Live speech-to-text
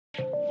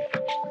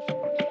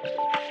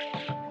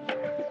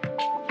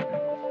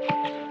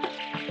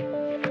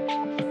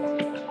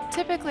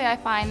typically I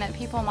find that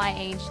people my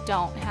age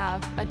don't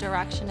have a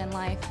direction in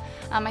life.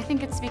 I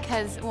think it's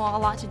because, well, a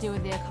lot to do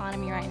with the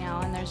economy right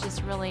now, and there's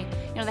just really,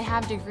 they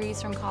have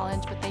degrees from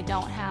college, but they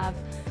don't have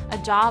a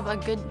job, a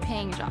good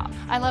paying job.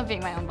 I love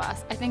being my own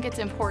boss. I think it's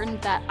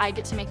important that I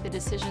get to make the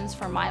decisions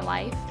for my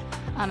life,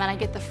 and I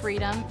get the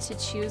freedom to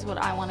choose what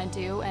I want to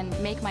do and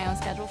make my own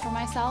schedule for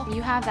myself.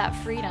 You have that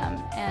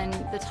freedom and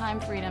the time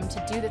freedom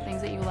to do the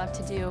things that you love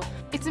to do.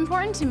 It's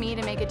important to me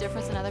to make a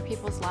difference in other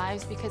people's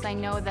lives because I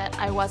know that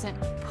I wasn't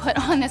put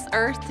on this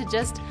earth to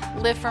just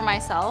live for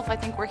myself. I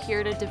think we're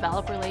here to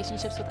develop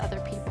relationships with other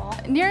people.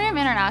 Nerium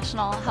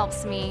International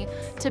helps me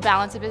to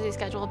balance a busy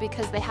schedule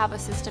because they have a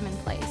system in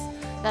place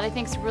that I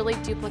think is really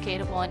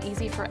duplicatable and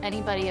easy for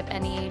anybody of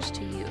any age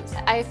to use.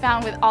 I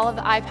found with all of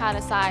the iPad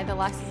aside, the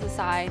Lexus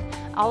aside,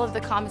 all of the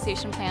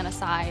compensation plan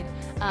aside,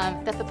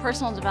 that the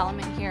personal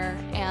development here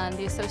and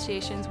the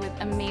associations with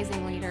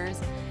amazing leaders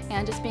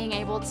and just being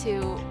able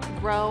to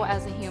grow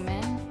as a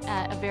human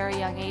at a very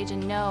young age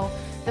and know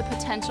the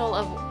potential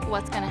of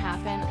what's going to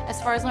happen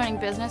as far as learning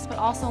business, but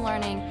also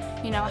learning,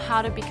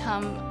 how to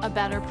become a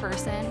better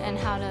person and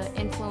how to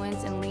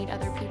influence and lead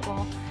other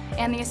people.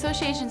 And the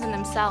associations in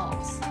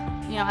themselves,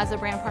 as a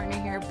brand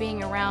partner here,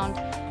 being around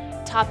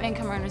top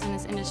income earners in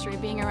this industry,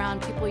 being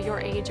around people your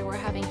age who are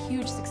having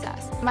huge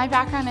success. My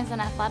background is in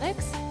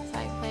athletics, so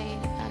I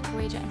played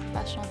collegiate and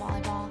professional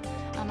volleyball.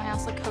 I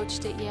also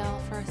coached at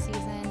Yale for a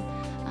season,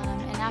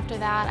 and after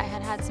that I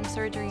had some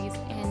surgeries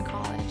in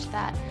college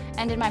that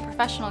ended my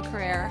professional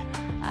career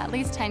at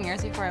least 10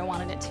 years before I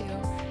wanted it to.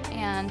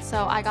 And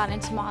so I got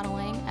into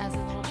modeling as a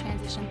little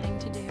transition thing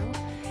to do.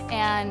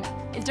 And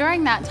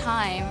during that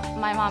time,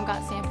 my mom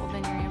got sampled the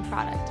Nerium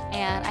product,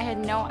 and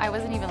I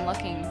wasn't even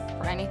looking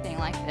for anything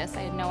like this.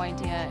 I had no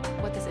idea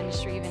what this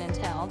industry even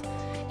entailed.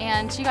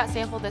 And she got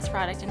sampled this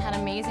product and had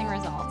amazing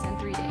results in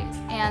 3 days.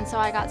 And so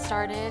I got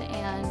started,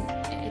 and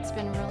it's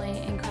been a really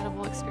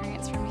incredible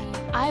experience for me.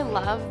 I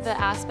love the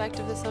aspect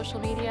of the social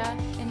media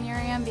in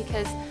Nerium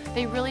because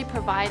they really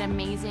provide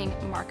amazing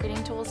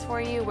marketing tools for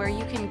you where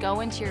you can go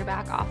into your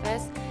back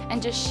office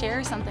and just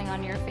share something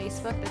on your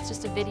Facebook that's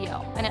just a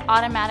video, and it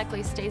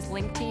automatically stays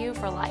linked to you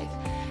for life.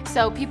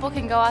 So people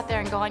can go out there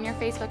and go on your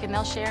Facebook and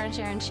they'll share and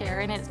share and share,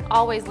 and it's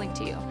always linked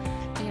to you.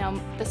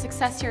 The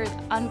success here is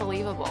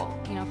unbelievable,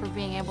 for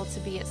being able to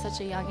be at such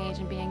a young age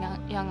and being a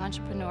young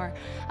entrepreneur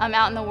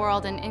out in the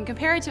world. And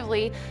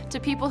comparatively to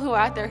people who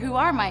are out there who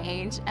are my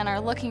age and are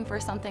looking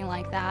for something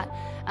like that,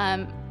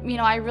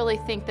 I really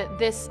think that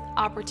this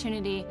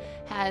opportunity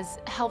has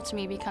helped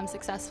me become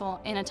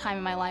successful in a time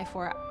in my life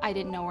where I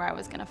didn't know where I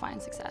was going to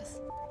find success.